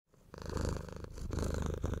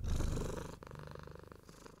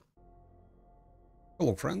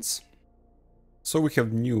Hello friends. So we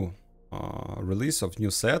have new release of new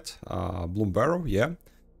set, Bloomburrow, yeah.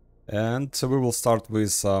 And so we will start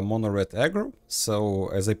with Mono Red Aggro. So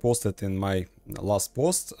as I posted in my last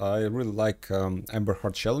post, I really like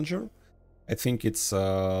Emberheart Challenger. I think it's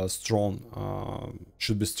strong,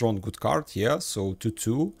 should be strong good card, yeah. So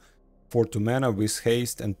 2/2 for 2 mana with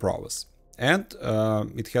haste and prowess. And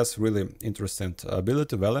it has really interesting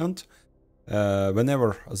ability, Valiant.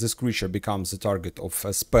 Whenever this creature becomes the target of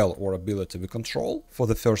a spell or ability we control, for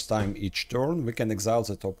the first time each turn, we can exile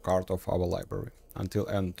the top card of our library. Until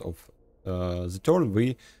end of the turn,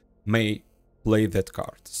 we may play that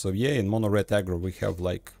card. So yeah, in Mono Red Aggro we have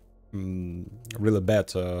like really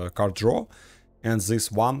bad card draw, and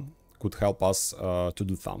this one could help us to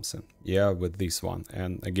do something, yeah, with this one.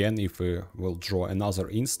 And again, if we will draw another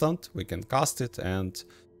instant, we can cast it, and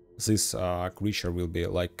this creature will be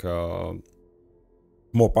like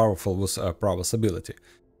more powerful with prowess ability.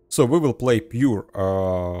 So we will play pure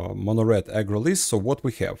Mono Red Aggro list. So what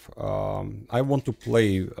we have, I want to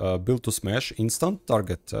play Build to Smash instant,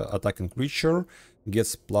 target attacking creature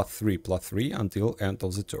gets +3/+3 until end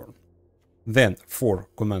of the turn. Then for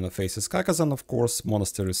Kumano faces Kakkazan, of course,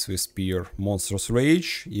 Monastery Swiftspear, Monstrous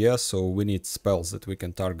Rage, yeah, so we need spells that we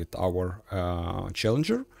can target our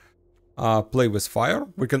challenger. Play with fire.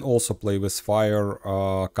 We can also play with fire,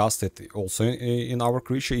 cast it also in our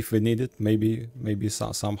creature if we need it, maybe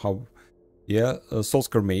somehow. Yeah,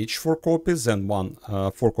 Soul-Scar Mage 4 copies and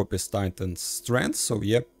 4 copies Titan Strength. So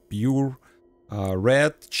yeah, pure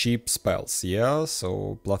red cheap spells. Yeah,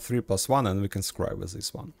 so +3/+1, and we can scribe with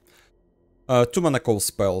this one. 2 mana call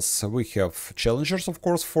spells. We have Challengers, of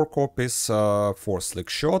course, 4 copies, 4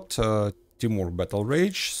 Slickshot, Temur Battle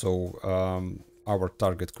Rage. So our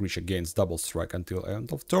target creature gains double strike until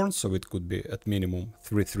end of turn, so it could be at minimum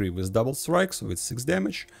 3/3 with double strike, so it's 6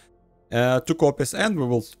 damage. 2 copies, and we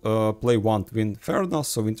will play 1 Twinferno,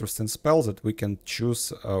 so interesting spell that we can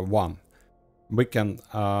choose one. We can,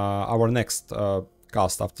 our next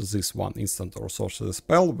cast after this one instant or sorcery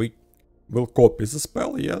spell, we will copy the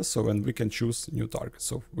spell, yeah, so and we can choose new target.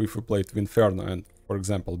 So if we play Twinferno and, for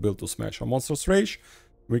example, Build to Smash a Monstrous Rage,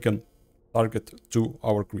 we can target 2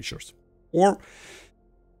 our creatures. Or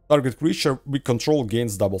target creature we control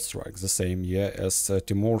gains double strike, the same, yeah, as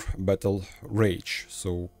Temur Battle Rage.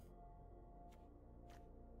 So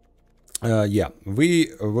yeah,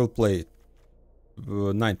 we will play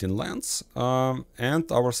 19 lands and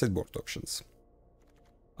our sideboard options.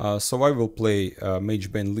 So I will play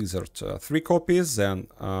Magebane Lizard 3 copies, then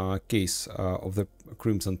Case of the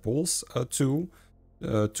Crimson Pools 2,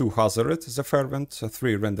 2 Hazoret the Fervent,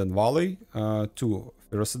 3 Rending Volley, 2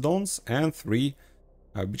 Ferocidons, and 3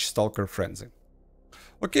 Witchstalker Frenzy.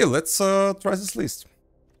 Okay, let's try this list.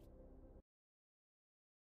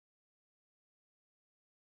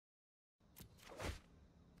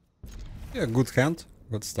 Yeah, good hand,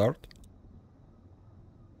 good start.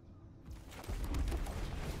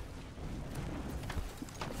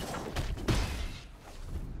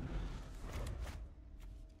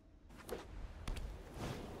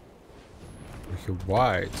 We have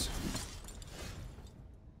white.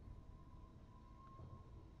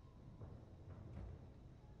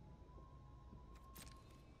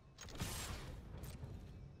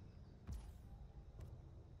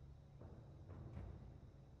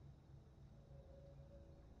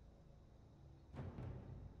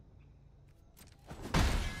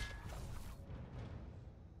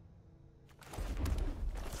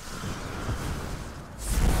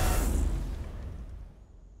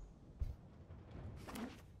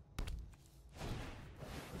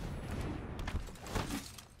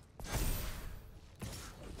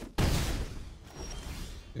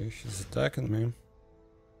 Okay, she's attacking me.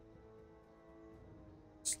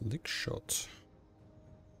 Slickshot.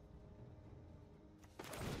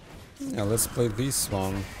 Yeah, let's play this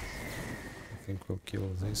one. I think we'll kill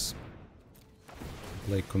this.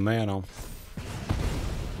 Play Kumano.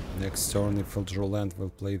 Next turn, if we'll draw land, we'll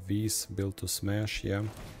play this. Build to Smash, yeah.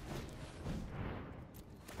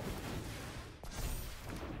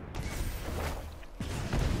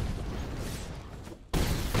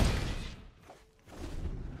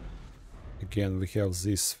 Again, we have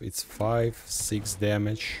this, it's 5-6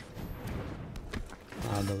 damage.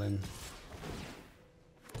 Adeline.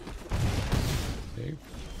 Okay.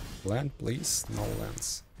 Land, please. No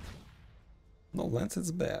lands. No lands,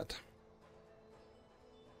 it's bad.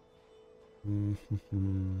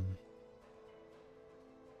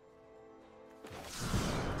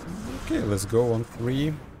 Okay, let's go on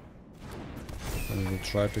 3. And we'll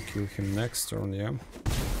try to kill him next turn, yeah.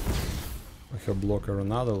 We have blocker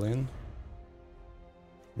on Adeline.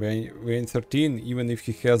 We're in 13, even if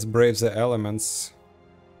he has Brave the Elements.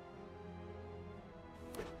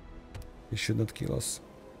 He should not kill us.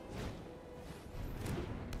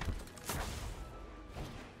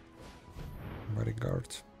 Bodyguard.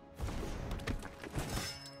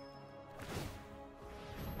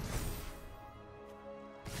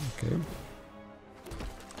 Okay.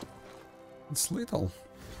 It's little.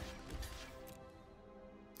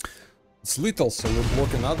 It's little, so we're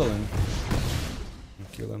blocking Adalin.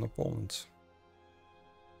 And kill an opponent.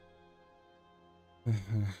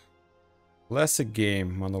 Classic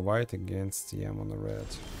game. Mono white against, yeah, mono red.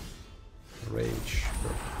 Rage.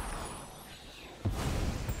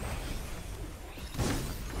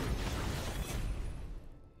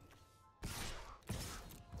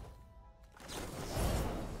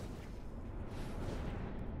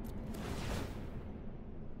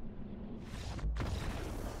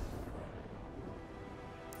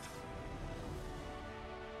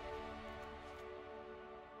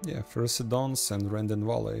 Yeah, Ferocidons and Rending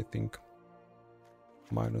Volley, I think.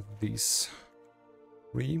 Minus these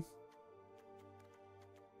 3.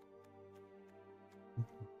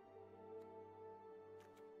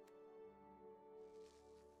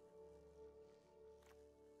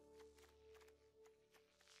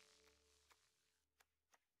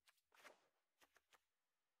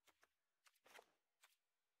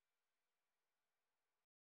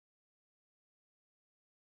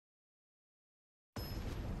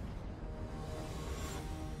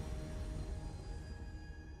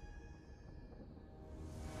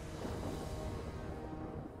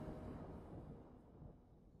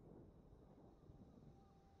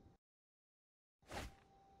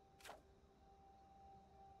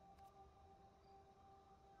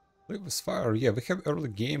 With fire, yeah, we have early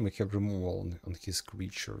game, we have removal on his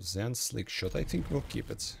creatures and Slickshot. I think we'll keep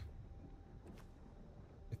it.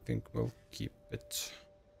 I think we'll keep it.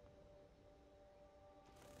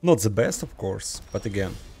 Not the best, of course, but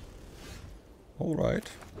again. Alright.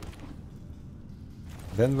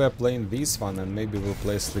 Then we're playing this one and maybe we'll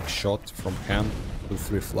play Slickshot from hand to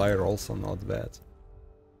 3 flyer, also not bad.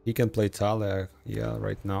 He can play Talia, yeah,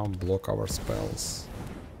 right now, block our spells.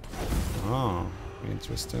 Ah.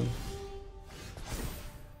 Interesting.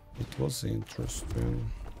 It was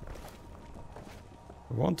interesting.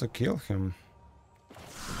 We want to kill him.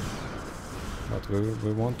 But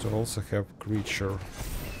we want to also have creature.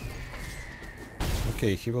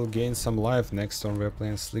 Okay, he will gain some life next turn. We're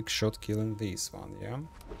playing Slickshot killing this one, yeah?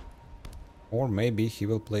 Or maybe he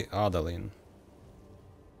will play Adalin.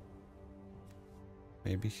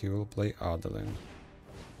 Maybe he will play Adalin.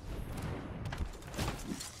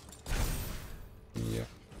 Yeah.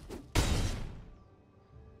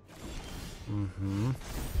 Mm-hmm.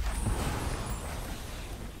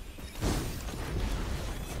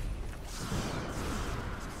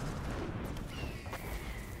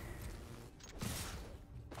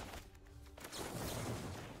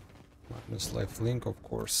 Minus life link, of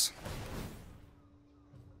course.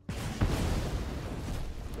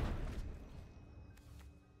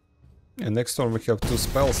 And next turn we have 2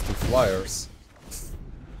 spells, 2 flyers.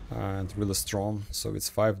 And really strong, so it's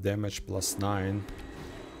 5 damage plus 9.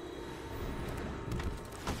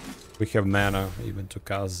 We have mana even to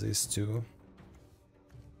cast these 2.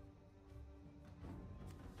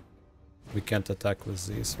 We can't attack with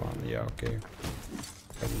this one, yeah, okay.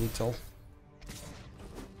 A little.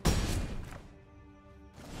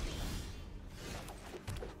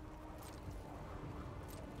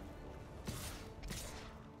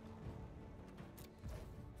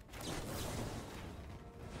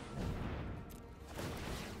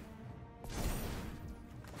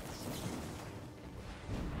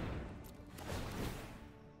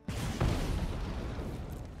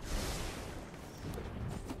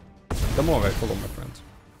 Come over, follow my friend.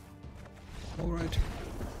 Alright.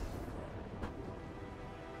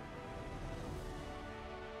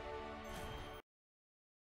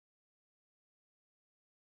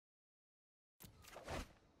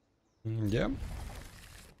 Yeah.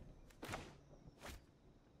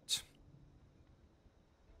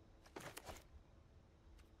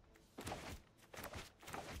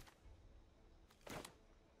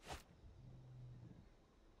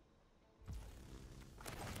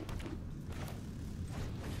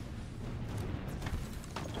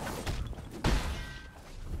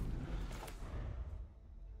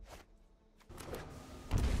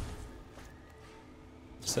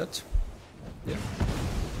 Izzet? Yeah.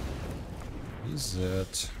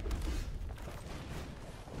 Izzet.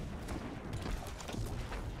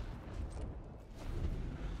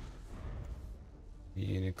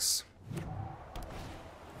 Phoenix.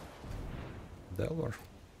 Delver.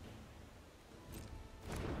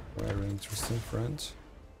 Very interesting, friend.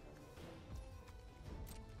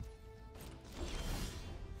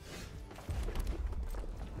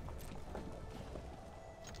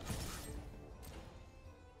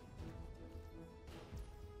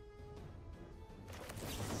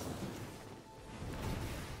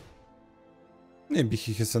 Maybe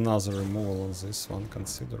he has another removal on this one,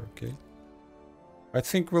 consider, okay. I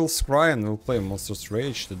think we'll scry and we'll play Monstrous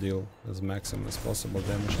Rage to deal as maximum as possible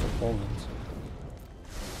damage to opponent.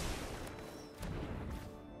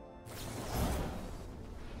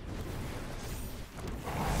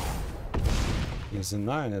 He's a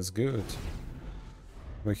 9, that's good.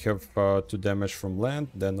 We have 2 damage from land,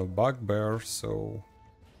 then a Bugbear, so...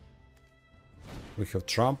 We have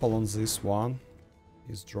Trample on this one.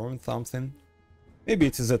 He's drawing something. Maybe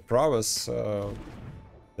it is at Prowess,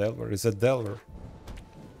 Delver. Is it Delver?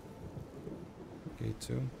 Okay,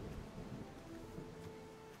 2.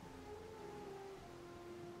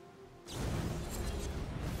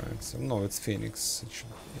 Right, so no, it's Phoenix. It should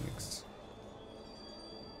be Phoenix.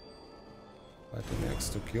 Fighting next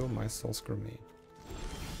to kill my Soul-Scar Mage.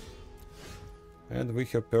 And we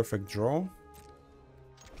have perfect draw.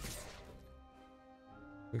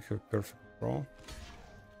 We have perfect draw.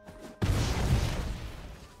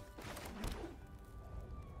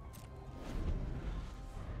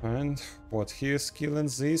 And what he is killing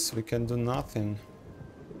this, we can do nothing.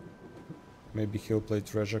 Maybe he'll play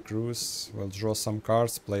Treasure Cruise, we'll draw some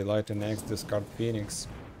cards, play Lightning Axe, discard Phoenix.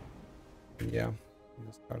 Yeah,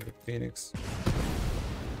 discard the Phoenix.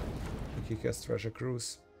 He has Treasure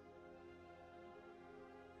Cruise.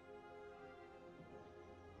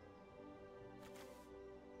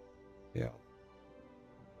 Yeah.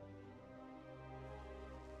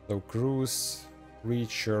 So Cruise,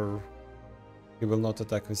 Reacher. He will not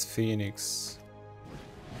attack with Phoenix.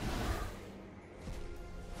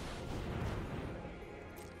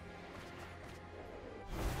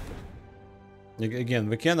 Again,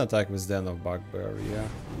 we can attack with Den of Bugbear, yeah.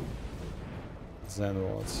 Then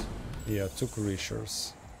what? Yeah, 2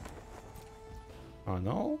 creatures. Oh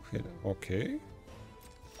no? Okay.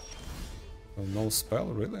 Oh, no spell,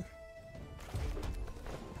 really?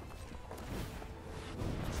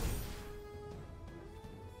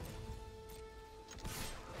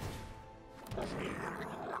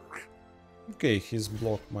 Okay, he's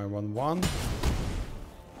blocked my 1/1.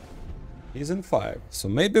 He's in 5. So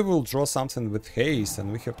maybe we'll draw something with haste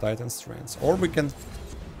and we have Titan Strength. Or we can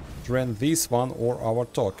drain this one or our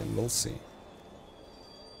token, we'll see.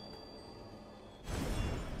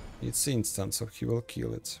 It's instant, so he will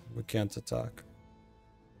kill it. We can't attack.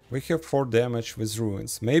 We have 4 damage with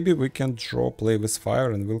Ruins. Maybe we can draw, play with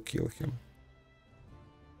fire and we'll kill him.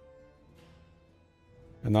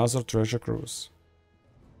 Another Treasure Cruise.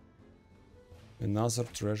 Another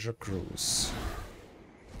Treasure Cruise.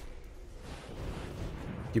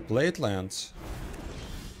 He played lands.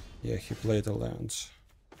 Yeah, he played a land.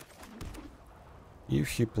 If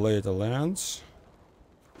he played a land,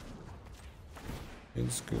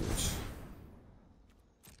 it's good.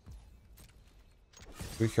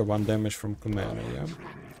 We have 1 damage from Kumano, yeah?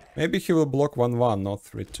 Maybe he will block 1/1, not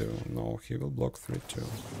 3/2. No, he will block 3/2.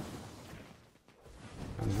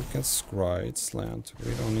 And we can scry, it's land.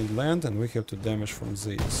 We don't need land and we have to damage from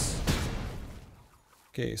this.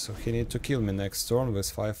 Okay, so he need to kill me next turn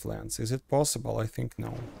with 5 lands. Is it possible? I think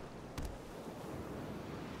no.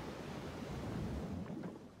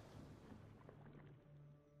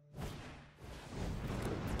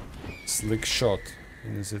 Slickshot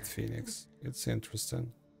in Izzet Phoenix. It's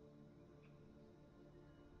interesting.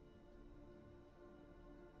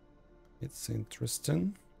 It's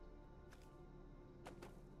interesting.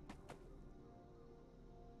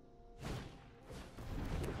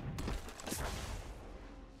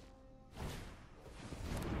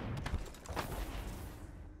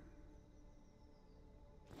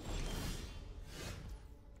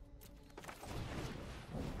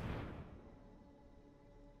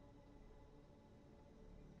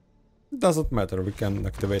 Doesn't matter, we can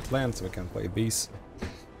activate lands, we can play these.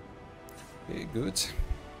 Okay, good.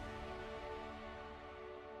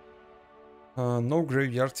 No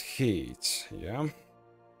graveyard hate, yeah.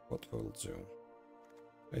 What we'll do?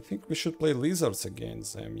 I think we should play lizards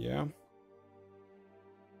against them, yeah.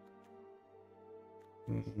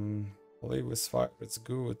 Play with fire, it's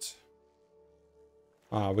good.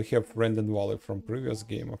 We have Rending Volley from previous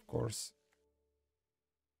game, of course.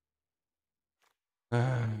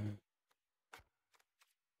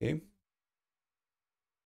 Okay.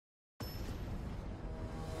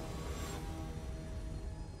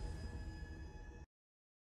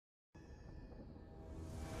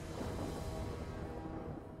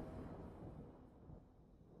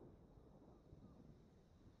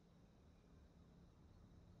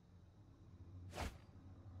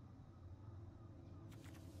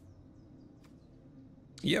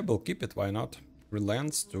 Yeah, we'll keep it, why not?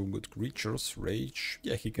 Relents, 2 good creatures, Rage.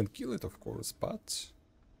 Yeah, he can kill it, of course, but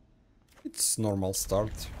it's normal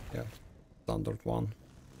start. Yeah, standard one.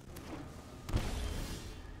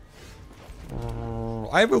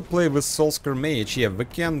 I will play with Soul-Scar Mage. Yeah, we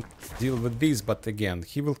can deal with this, but again,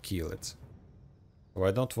 he will kill it. So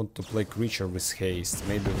I don't want to play creature with haste.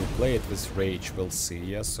 Maybe we'll play it with Rage, we'll see.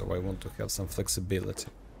 Yeah, so I want to have some flexibility.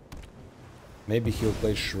 Maybe he'll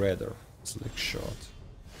play Shredder. Slickshot.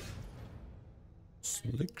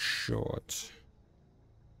 Slickshot.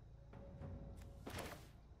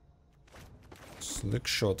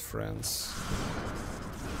 Slickshot, friends.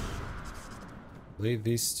 Play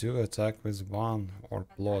these two, attack with 1 or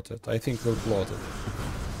plot it. I think we'll plot it.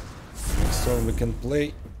 Next turn we can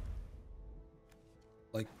play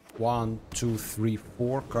like 1, 2, 3,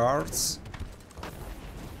 4 cards.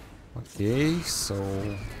 Okay, so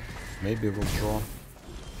maybe we'll draw.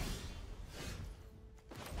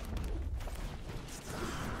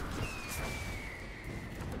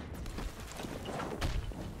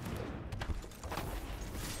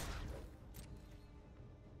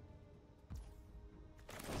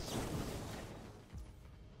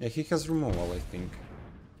 Yeah, he has removal, I think.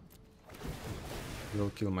 He'll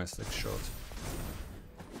kill my Slickshot.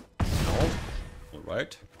 No.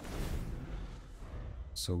 Alright.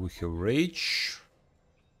 So we have Rage.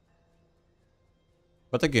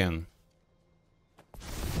 But again.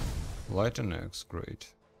 Light and X, great.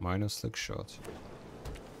 Minus Slickshot.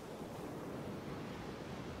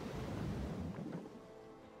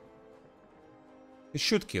 He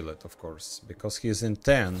should kill it, of course, because he's in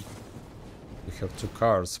 10. We have 2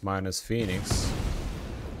 cards, minus Phoenix.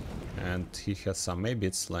 And he has some, maybe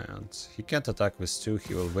it's land. He can't attack with 2,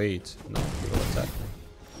 he will wait. No, he will attack me.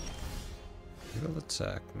 He will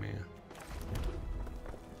attack me.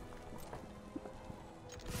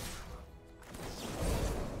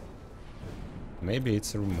 Maybe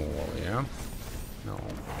it's a removal, yeah? No.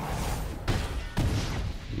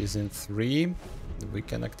 He's in 3. We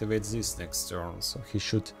can activate this next turn, so he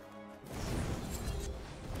should...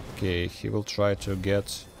 Okay, he will try to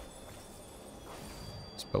get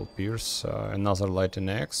Spell Pierce, another Lightning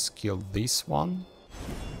Axe, kill this one,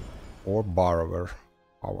 or Borrower,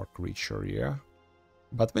 our creature, yeah.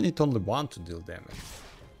 But we need only 1 to deal damage.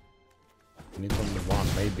 We need only 1,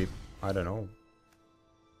 maybe, I don't know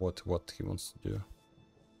what he wants to do.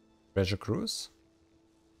 Treasure Cruise?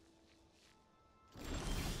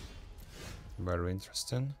 Very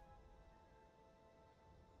interesting.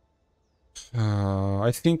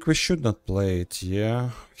 I think we should not play it, yeah.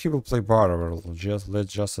 He will play Borrower,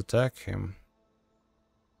 let's just attack him.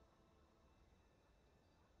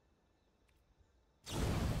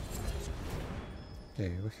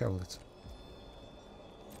 Okay, we have it.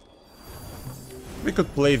 We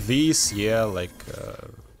could play these, yeah, like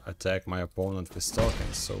attack my opponent with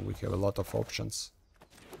tokens, so we have a lot of options.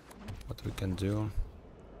 What we can do.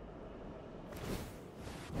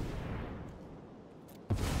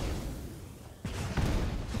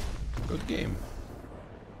 Good game.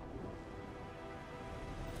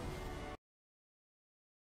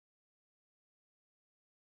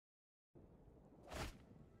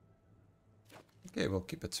 Okay, we'll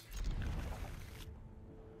keep it.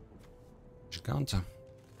 Giganta.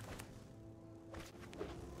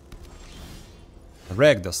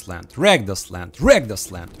 Rakdos land, Rakdos land,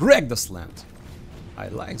 Rakdos land, Rakdos land. I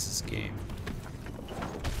like this game.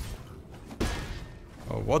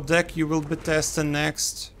 Oh, what deck you will be testing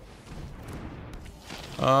next?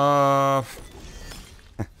 I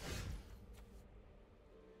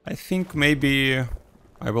think maybe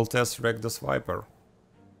I will test Rakdos Viper.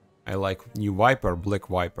 I like new Viper, Black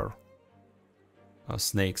Viper.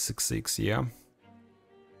 Snake 6/6, yeah.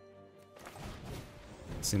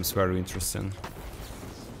 Seems very interesting.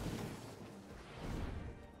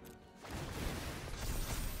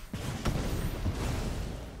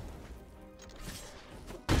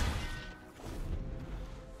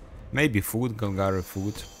 Maybe food, Golgari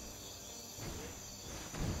food.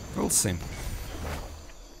 We'll see.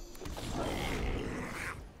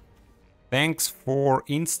 Thanks for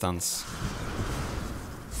instance.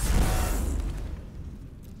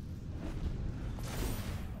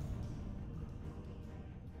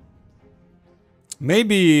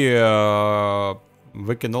 Maybe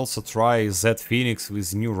we can also try Izzet Phoenix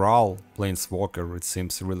with new Ral Planeswalker. It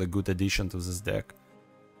seems a really good addition to this deck.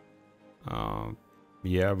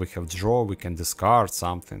 Yeah, we have draw, we can discard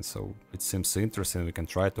something, so it seems interesting. We can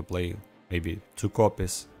try to play maybe 2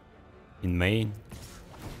 copies in main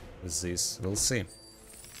with this. We'll see.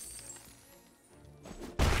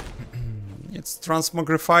 It's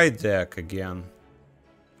Transmogrified deck again,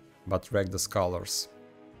 but Rakdos colors.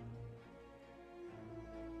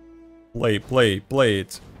 Play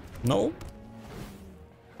it. No?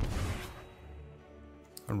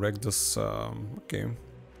 Rakdos, okay.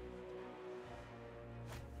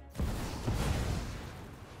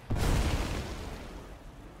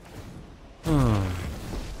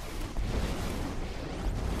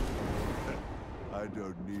 I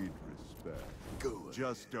don't need respect. Good.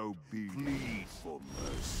 Just obedience. Plead for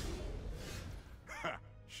mercy. Ha!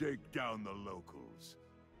 Shake down the locals.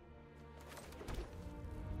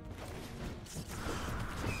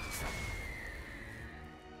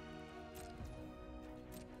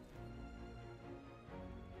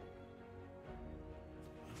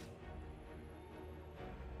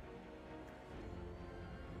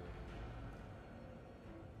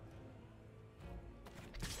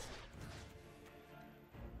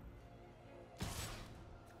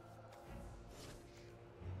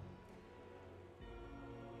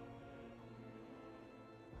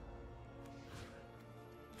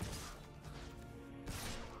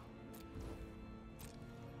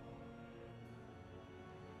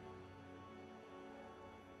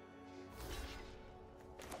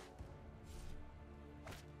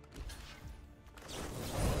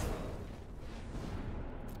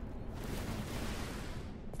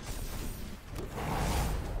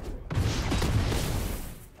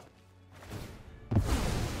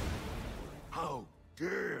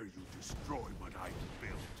 Dare you destroy what I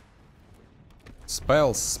built?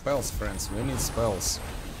 Spells, friends. We need spells.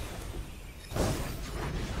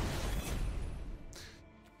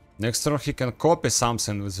 Next turn he can copy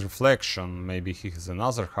something with reflection. Maybe he has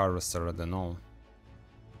another harvester, I don't know.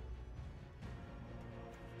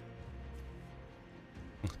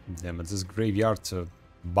 Damn it, this graveyard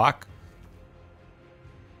bug.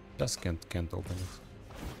 Just can't open it.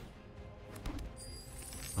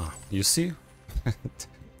 Ah, you see?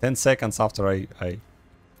 10 seconds after I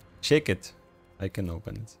check it, I can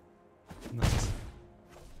open it. Nice.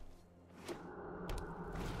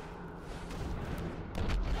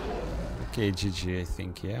 Okay, GG, I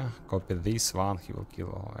think, yeah. Copy this one, he will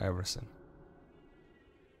kill everything.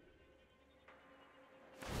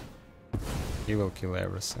 He will kill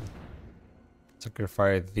everything.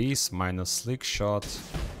 Sacrifice this, minus Slickshot.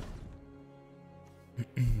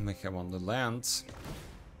 We have on the land.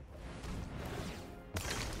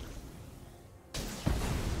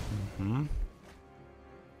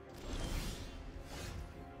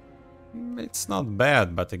 It's not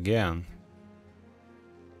bad, but again,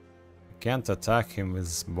 I can't attack him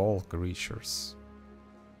with ball creatures.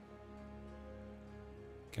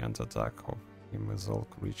 Can't attack him with all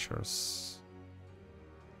creatures.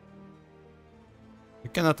 You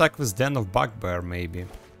can attack with Den of Bugbear, maybe.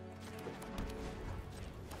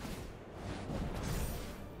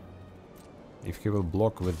 If he will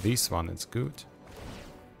block with this one, it's good.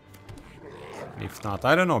 If not,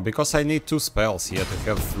 I don't know, because I need 2 spells here to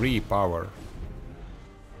have 3 power.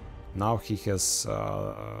 Now he has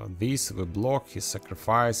this, we block, he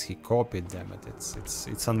sacrifice, he copied, damn it,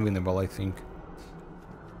 it's unwinnable, I think.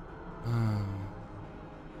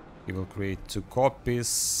 He will create 2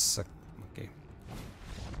 copies. Okay.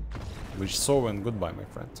 Which so and goodbye, my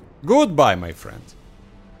friend. Goodbye, my friend.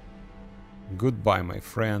 Goodbye, my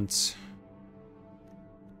friend.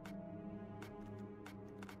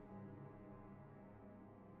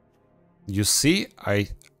 You see, I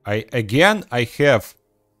again I have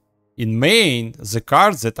in main the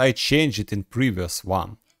cards that I changed it in previous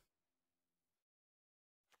one.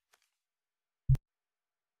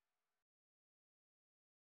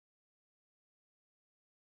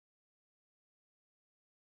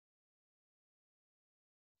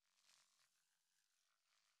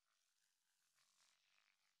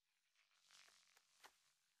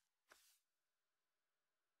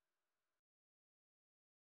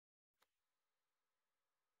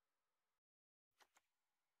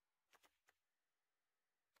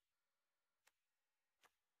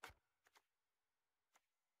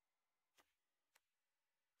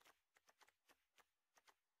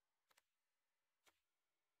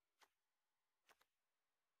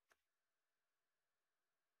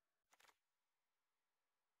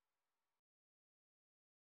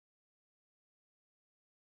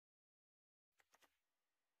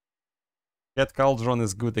 Cat Cauldron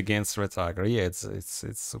is good against Red Aggro. Yeah,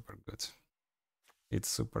 it's super good. It's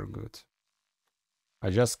super good. I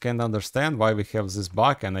just can't understand why we have this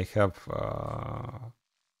bug and I have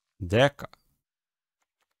deck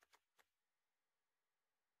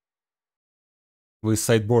with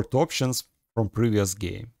sideboard options from previous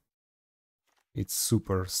game. It's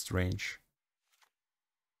super strange.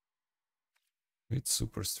 It's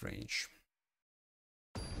super strange.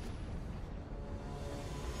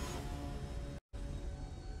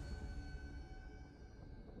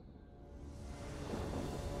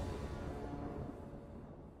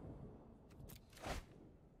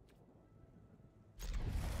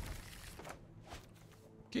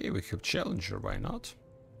 Okay, we have Challenger, why not?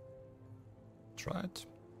 Try it.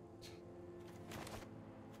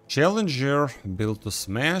 Challenger, build to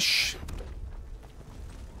smash.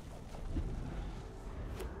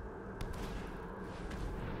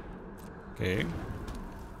 Okay.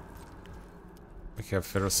 We have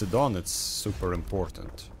Ferocidon, it's super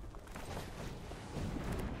important.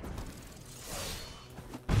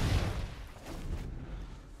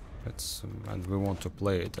 It's, and we want to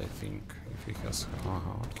play it, I think. If he has...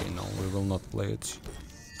 okay, no, we will not play it.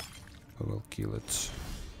 We will kill it.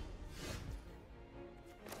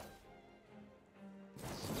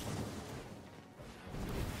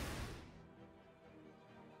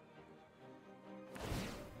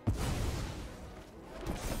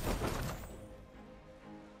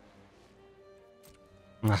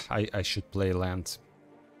 I should play land.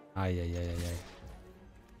 Ay.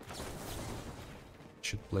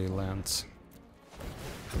 Should play land.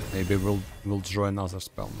 Maybe we'll draw another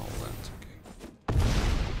spell. No land. Okay.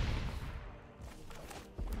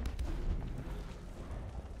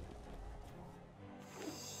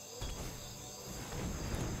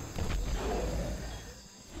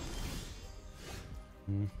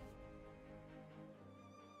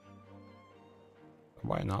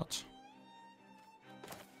 Why not?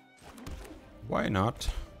 Why not?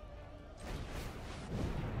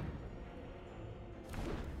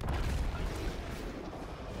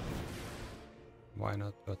 Why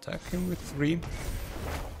not attack him with 3?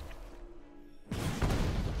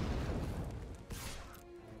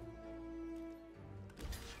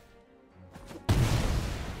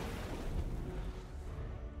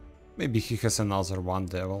 Maybe he has another one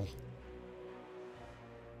devil.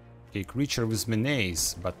 Okay, creature with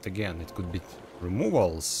menace, but again, it could be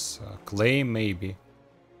removals, claim maybe.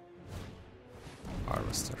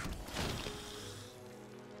 Harvester.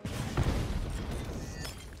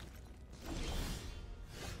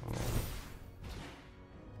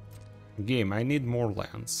 Game, I need more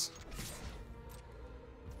lands.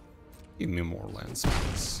 Give me more lands,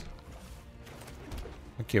 please.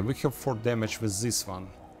 Okay, we have 4 damage with this one.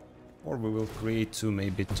 Or we will create 2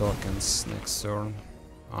 maybe tokens next turn.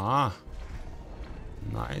 Ah!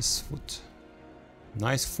 Nice food.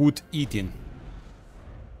 Nice food eating.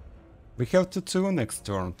 We have to 2 next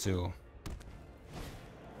turn too.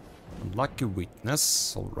 Unlucky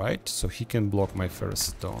Witness, alright, so he can block my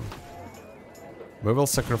Ferocidon. We will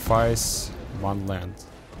sacrifice 1 land.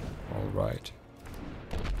 Alright.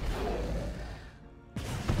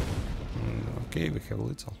 Okay, we have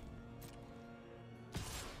little.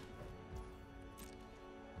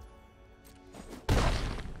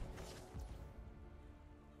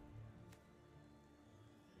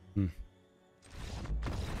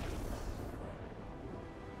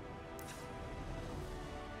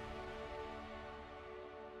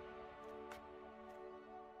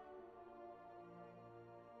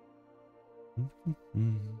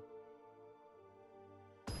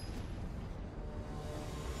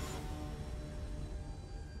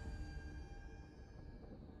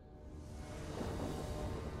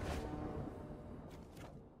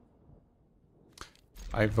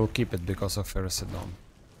 I will keep it because of Ferocidon.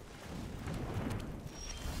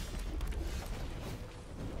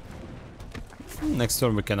 Next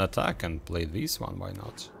turn we can attack and play this one, why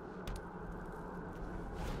not?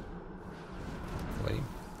 Play.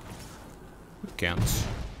 We can't.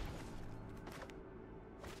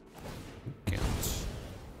 We can't.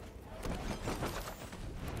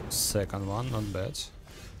 Second one, not bad.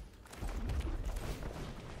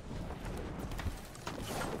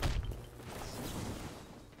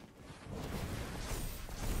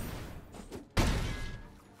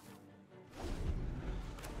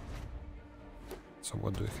 So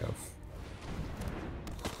what do we have?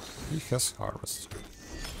 He has Harvest.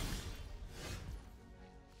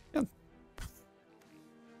 Yeah.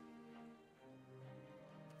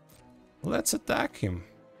 Let's attack him.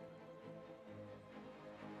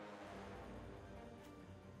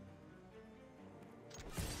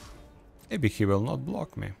 Maybe he will not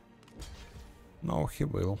block me. No, he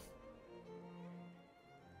will.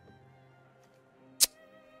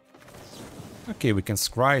 Okay, we can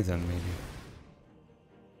scry then maybe.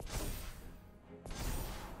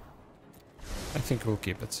 I think we'll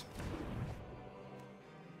keep it.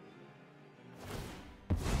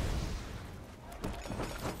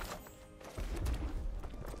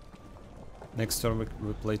 Next turn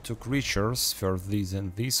we play 2 creatures, first this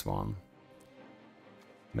and this one.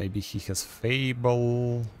 Maybe he has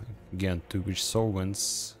Fable, again 2 Witch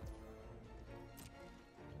Sovereigns.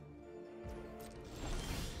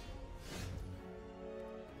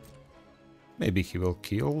 Maybe he will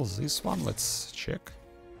kill this one, let's check.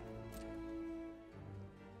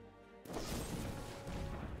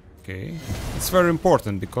 Okay, it's very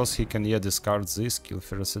important because he can discard this, kill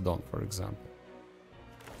Ferocidon, for example.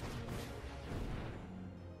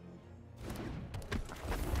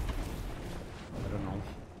 I don't know.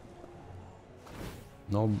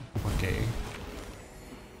 No, okay.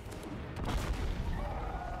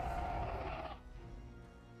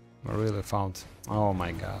 I really found... Oh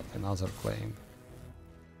my god, another claim.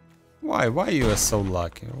 Why you are so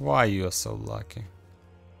lucky? Why you are so lucky?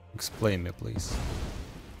 Explain me, please.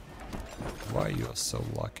 Why you are so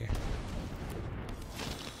lucky?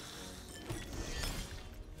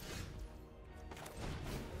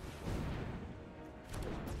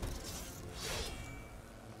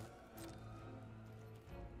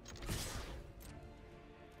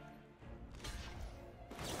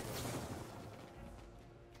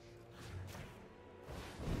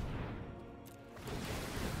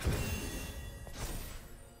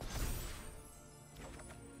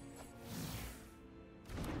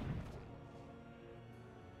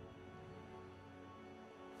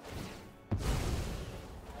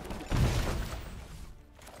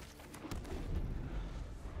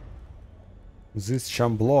 This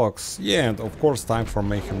champ blocks. Yeah, and of course time for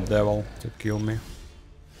Mayhem Devil to kill me.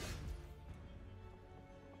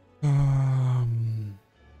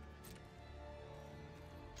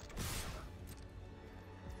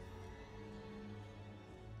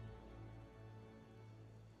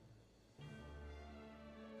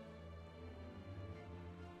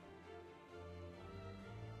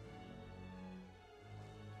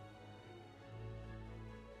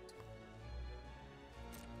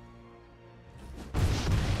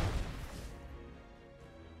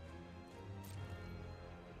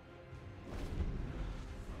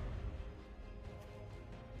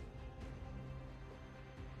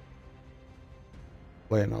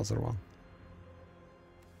 Play another one.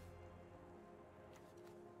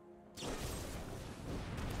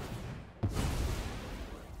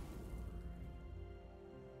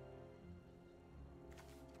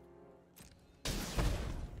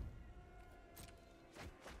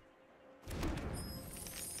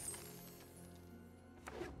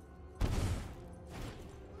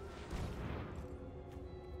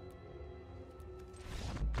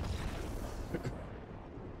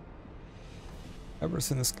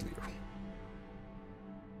 Everything is clear.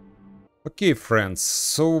 Okay, friends,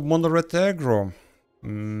 so Mono Red Aggro.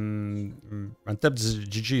 Untapped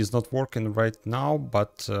GG is not working right now,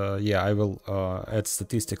 but yeah, I will add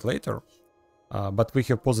statistic later. But we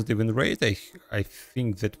have positive win rate. I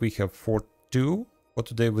think that we have 4-2 for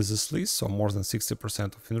today with this list, so more than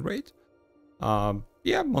 60% of win rate.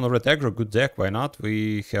 Yeah, Mono Red Aggro, good deck, why not?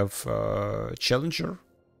 We have Challenger.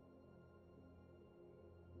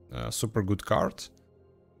 Super good card.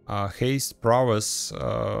 Haste, Prowess,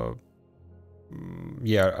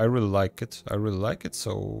 yeah, I really like it. I really like it.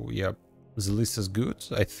 So yeah, the list is good.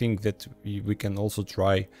 I think that we can also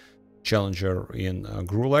try Challenger in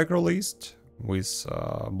Gruul aggro list with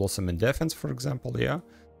Blossom and Defiance, for example. Yeah,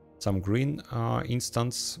 some green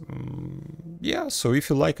instance. Yeah, so if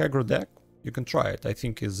you like aggro deck, you can try it. I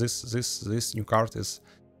think this new card is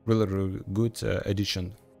really good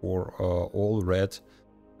addition for all red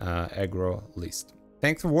aggro list.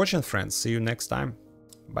 Thanks for watching, friends. See you next time.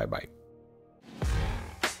 Bye bye.